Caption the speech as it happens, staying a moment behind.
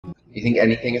You think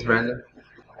anything is random?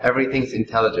 Everything's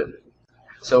intelligent.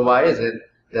 So why is it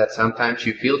that sometimes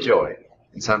you feel joy,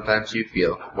 and sometimes you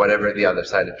feel whatever the other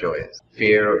side of joy is?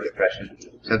 Fear or depression.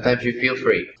 Sometimes you feel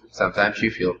free, sometimes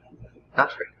you feel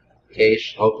not free.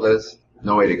 Caged, hopeless,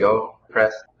 no way to go,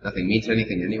 depressed, nothing means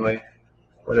anything anyway,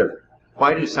 whatever.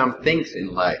 Why do some things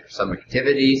in life, some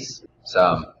activities,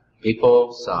 some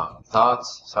people, some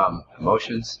thoughts, some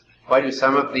emotions, why do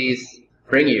some of these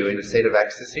bring you in a state of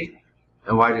ecstasy?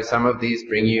 And why do some of these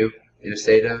bring you in a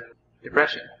state of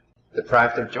depression?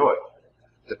 Deprived of joy,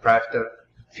 deprived of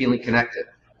feeling connected.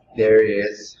 There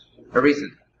is a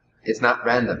reason. It's not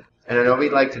random. And I know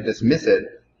we'd like to dismiss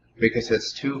it because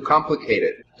it's too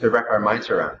complicated to wrap our minds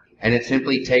around. And it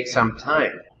simply takes some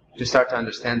time to start to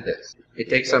understand this. It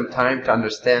takes some time to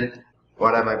understand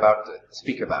what I'm about to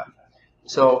speak about.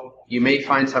 So you may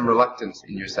find some reluctance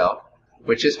in yourself,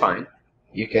 which is fine.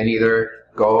 You can either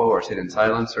go or sit in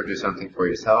silence or do something for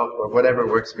yourself or whatever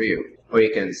works for you. Or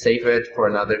you can save it for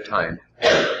another time.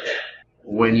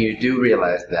 When you do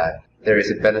realize that there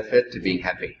is a benefit to being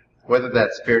happy, whether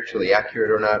that's spiritually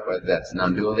accurate or not, whether that's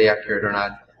non-dually accurate or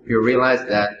not, you realize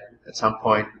that at some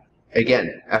point,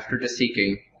 again, after the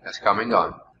seeking has come and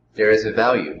gone, there is a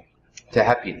value to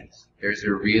happiness. There's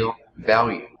a real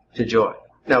value to joy.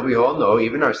 Now we all know,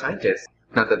 even our scientists,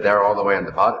 not that they're all the way on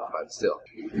the bottom, but still,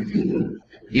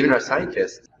 even our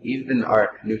scientists, even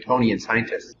our Newtonian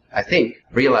scientists, I think,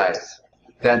 realize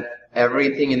that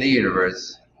everything in the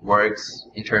universe works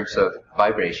in terms of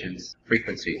vibrations,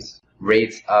 frequencies,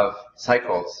 rates of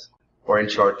cycles, or in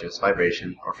short, just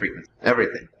vibration or frequency.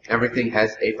 Everything. Everything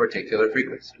has a particular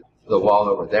frequency. The wall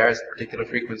over there has a particular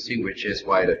frequency, which is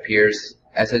why it appears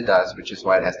as it does, which is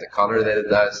why it has the color that it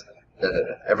does,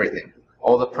 everything.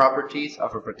 All the properties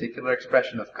of a particular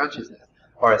expression of consciousness,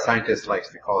 or as scientists like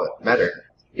to call it, matter,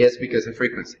 is because of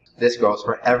frequency. This goes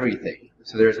for everything.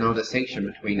 So there is no distinction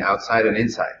between outside and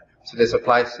inside. So this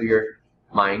applies to your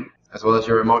mind as well as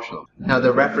your emotional. Now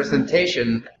the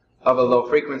representation of a low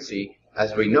frequency,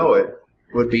 as we know it,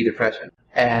 would be depression.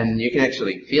 And you can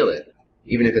actually feel it.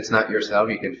 Even if it's not yourself,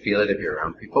 you can feel it if you're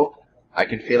around people. I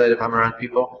can feel it if I'm around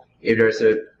people. If there's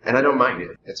and I don't mind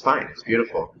it. It's fine. It's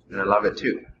beautiful. And I love it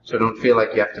too. So don't feel like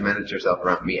you have to manage yourself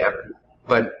around me ever.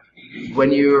 But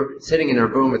when you're sitting in a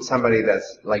room with somebody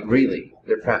that's like really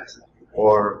depressed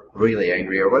or really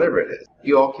angry or whatever it is,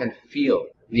 you all can feel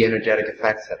the energetic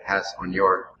effects that has on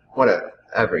your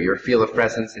whatever, your field of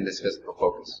presence in this physical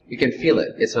focus. You can feel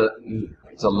it. It's a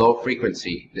low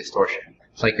frequency distortion.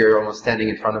 It's like you're almost standing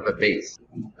in front of a bass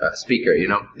speaker, you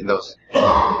know, in those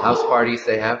house parties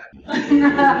they have.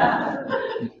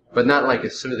 But not like a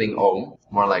soothing ohm,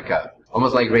 more like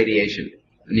almost like radiation.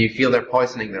 And you feel they're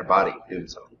poisoning their body doing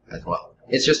so as well.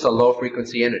 It's just a low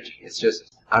frequency energy. It's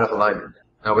just out of alignment.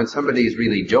 Now when somebody is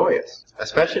really joyous,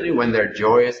 especially when they're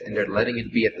joyous and they're letting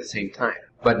it be at the same time,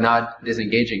 but not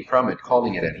disengaging from it,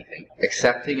 calling it anything,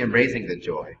 accepting, embracing the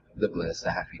joy, the bliss,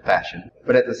 the happy passion,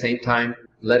 but at the same time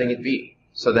letting it be,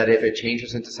 so that if it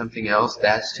changes into something else,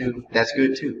 that's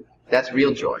good too. That's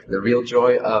real joy. The real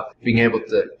joy of being able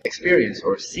to experience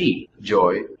or see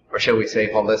joy, or shall we say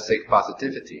holistic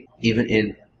positivity, even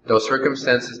in those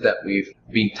circumstances that we've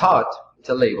been taught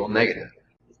to label negative.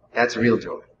 That's real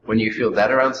joy. When you feel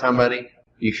that around somebody,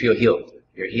 you feel healed.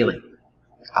 You're healing.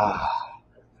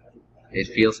 It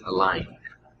feels aligned.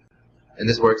 And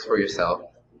this works for yourself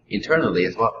internally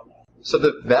as well. So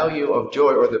the value of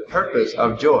joy, or the purpose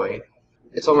of joy,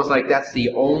 it's almost like that's the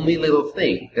only little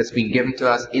thing that's been given to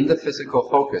us in the physical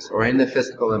focus or in the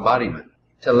physical embodiment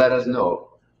to let us know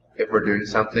if we're doing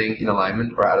something in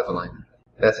alignment or out of alignment.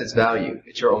 That's its value.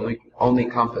 It's your only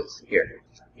compass here.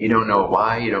 You don't know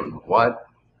why, you don't know what,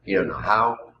 you don't know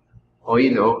how. All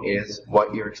you know is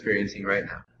what you're experiencing right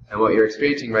now. And what you're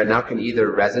experiencing right now can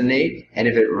either resonate, and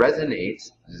if it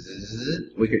resonates,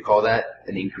 we could call that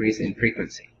an increase in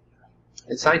frequency.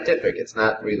 It's scientific. It's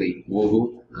not really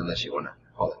woo-woo, unless you want to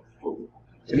call it woo-woo.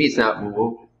 To me, it's not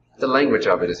woo-woo. The language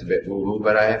of it is a bit woo-woo,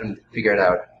 but I haven't figured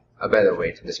out a better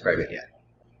way to describe it yet.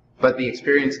 But the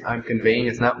experience I'm conveying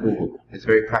is not woo-woo. It's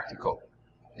very practical.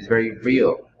 It's very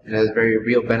real. It has very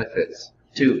real benefits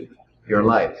to your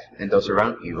life and those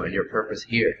around you and your purpose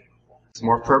here. It's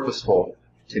more purposeful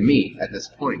to me at this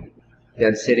point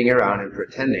than sitting around and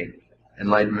pretending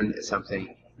enlightenment is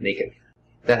something naked.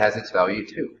 That has its value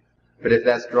too. But if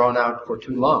that's drawn out for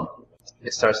too long,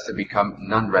 it starts to become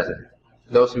non-resonant.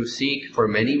 Those who seek for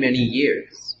many, many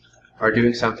years are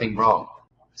doing something wrong.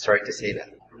 Sorry to say that.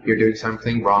 You're doing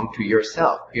something wrong to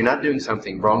yourself. You're not doing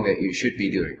something wrong that you should be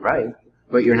doing right,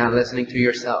 but you're not listening to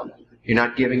yourself. You're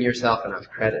not giving yourself enough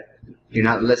credit. You're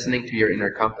not listening to your inner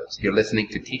compass. You're listening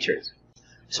to teachers.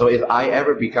 So if I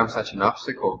ever become such an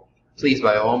obstacle, please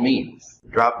by all means,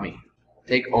 drop me.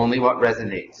 Take only what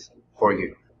resonates for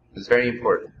you. It's very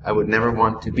important. I would never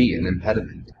want to be an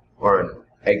impediment or an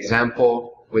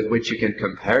example with which you can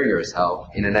compare yourself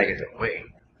in a negative way.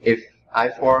 If I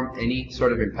form any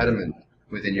sort of impediment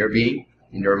within your being,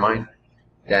 in your mind,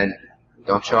 then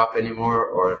don't show up anymore,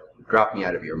 or drop me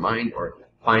out of your mind, or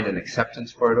find an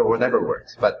acceptance for it, or whatever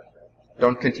works. But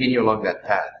don't continue along that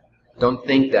path. Don't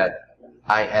think that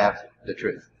I have the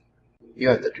truth. You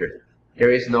have the truth.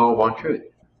 There is no one truth.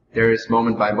 There is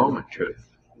moment by moment truth,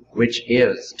 which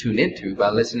is tuned into by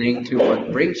listening to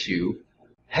what brings you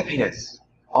happiness,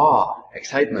 awe,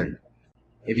 excitement.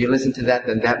 If you listen to that,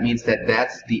 then that means that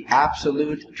that's the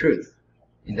absolute truth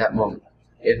in that moment.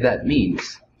 If that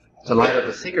means to light up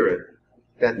a cigarette,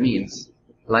 that means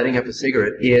lighting up a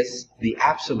cigarette is the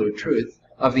absolute truth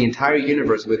of the entire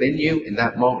universe within you in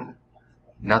that moment.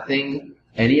 Nothing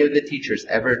any of the teachers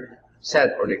ever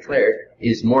said or declared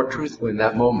is more truthful in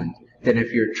that moment than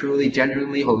if you're truly,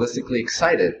 genuinely, holistically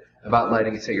excited about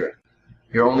lighting a cigarette.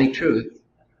 Your only truth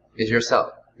is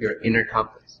yourself, your inner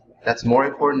compass. That's more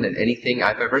important than anything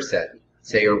I've ever said,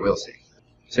 say, or will say.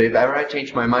 So if ever I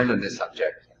change my mind on this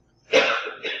subject,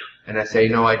 and I say,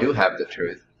 no, I do have the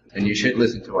truth, and you should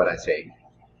listen to what I say,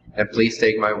 then please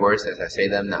take my words as I say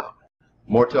them now,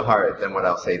 more to heart than what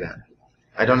I'll say then.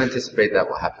 I don't anticipate that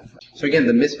will happen. So again,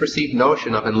 the misperceived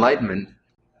notion of enlightenment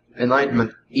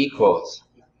equals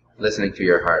listening to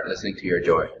your heart, listening to your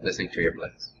joy, listening to your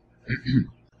bliss.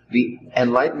 The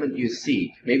enlightenment you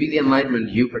seek, maybe the enlightenment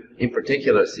you in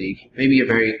particular seek, may be a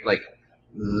very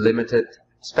limited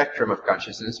spectrum of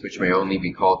consciousness, which may only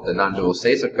be called the non-dual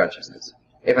states of consciousness.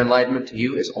 If enlightenment to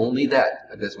you is only that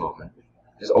at this moment,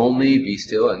 is only be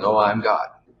still and know I am God,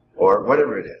 or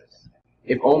whatever it is,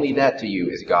 if only that to you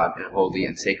is God and holy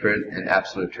and sacred and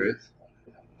absolute truth,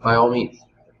 by all means.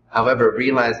 However,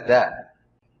 realize that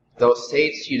those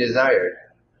states you desire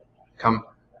come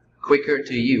quicker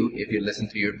to you if you listen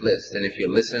to your bliss than if you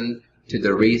listen to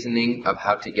the reasoning of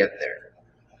how to get there.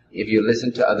 If you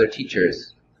listen to other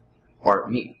teachers, or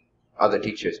me, other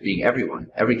teachers being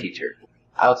everyone, every teacher,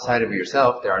 outside of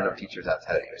yourself, there are no teachers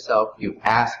outside of yourself, you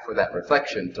ask for that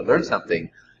reflection to learn something.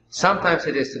 Sometimes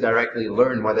it is to directly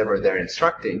learn whatever they're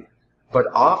instructing, but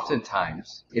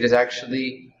oftentimes it is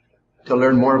actually to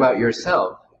learn more about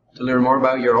yourself, to learn more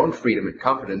about your own freedom and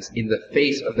confidence in the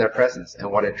face of their presence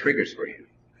and what it triggers for you.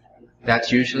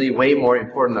 That's usually way more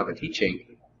important of a teaching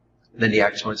than the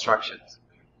actual instructions.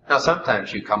 Now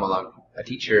sometimes you come along a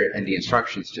teacher and the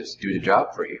instructions just do the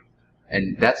job for you,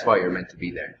 and that's why you're meant to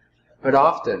be there. But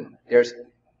often there's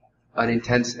an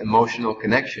intense emotional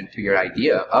connection to your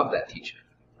idea of that teacher,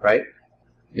 right?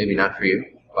 Maybe not for you,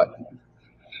 but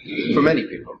for many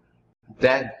people.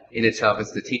 That in itself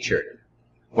is the teacher.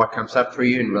 What comes up for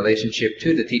you in relationship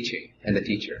to the teaching and the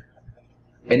teacher.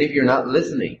 And if you're not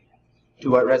listening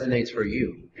to what resonates for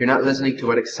you, if you're not listening to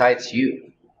what excites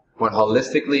you, what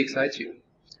holistically excites you,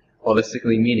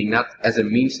 holistically meaning not as a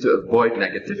means to avoid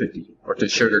negativity or to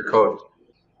sugarcoat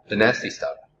the nasty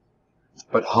stuff,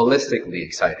 but holistically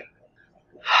exciting.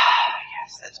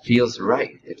 Yes, that feels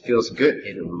right. It feels good.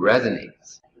 It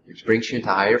resonates, which brings you into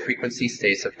higher frequency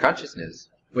states of consciousness,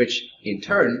 which in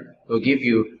turn will give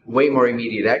you way more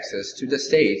immediate access to the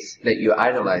states that you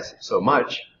idolize so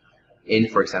much in,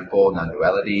 for example,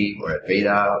 non-duality or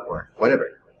Advaita or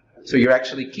whatever. So you're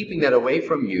actually keeping that away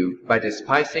from you by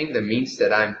despising the means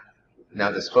that I'm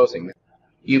now disclosing.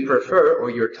 You prefer, or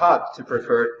you're taught to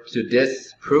prefer, to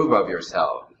disprove of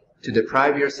yourself, to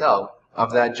deprive yourself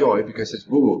of that joy because it's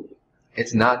woo-woo.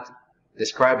 It's not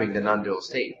describing the non-dual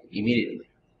state immediately.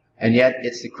 And yet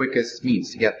it's the quickest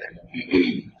means to get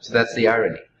there. So that's the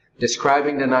irony.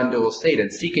 Describing the non-dual state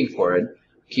and seeking for it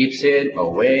keeps it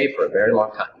away for a very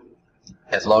long time,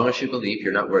 as long as you believe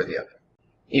you're not worthy of it.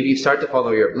 If you start to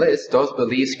follow your bliss, those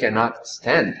beliefs cannot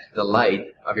stand the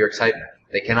light of your excitement.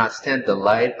 They cannot stand the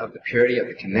light of the purity of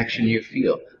the connection you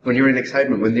feel when you're in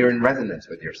excitement, when you're in resonance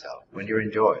with yourself, when you're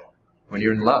in joy, when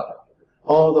you're in love.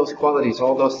 All those qualities,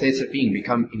 all those states of being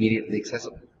become immediately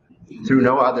accessible through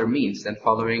no other means than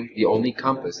following the only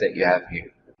compass that you have here.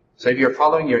 So if you're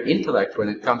following your intellect when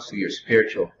it comes to your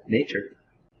spiritual nature,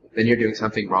 then you're doing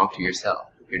something wrong to yourself.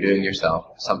 You're doing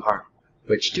yourself some harm,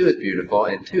 which two is beautiful,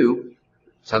 and two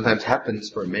sometimes happens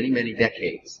for many, many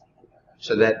decades,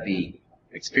 so that the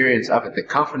experience of it, the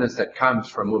confidence that comes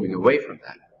from moving away from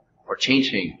that, or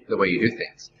changing the way you do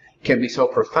things, can be so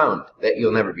profound that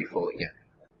you'll never be full again.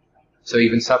 So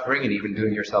even suffering and even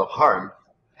doing yourself harm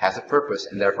has a purpose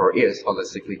and therefore is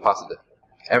holistically positive.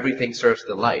 Everything serves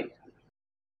the light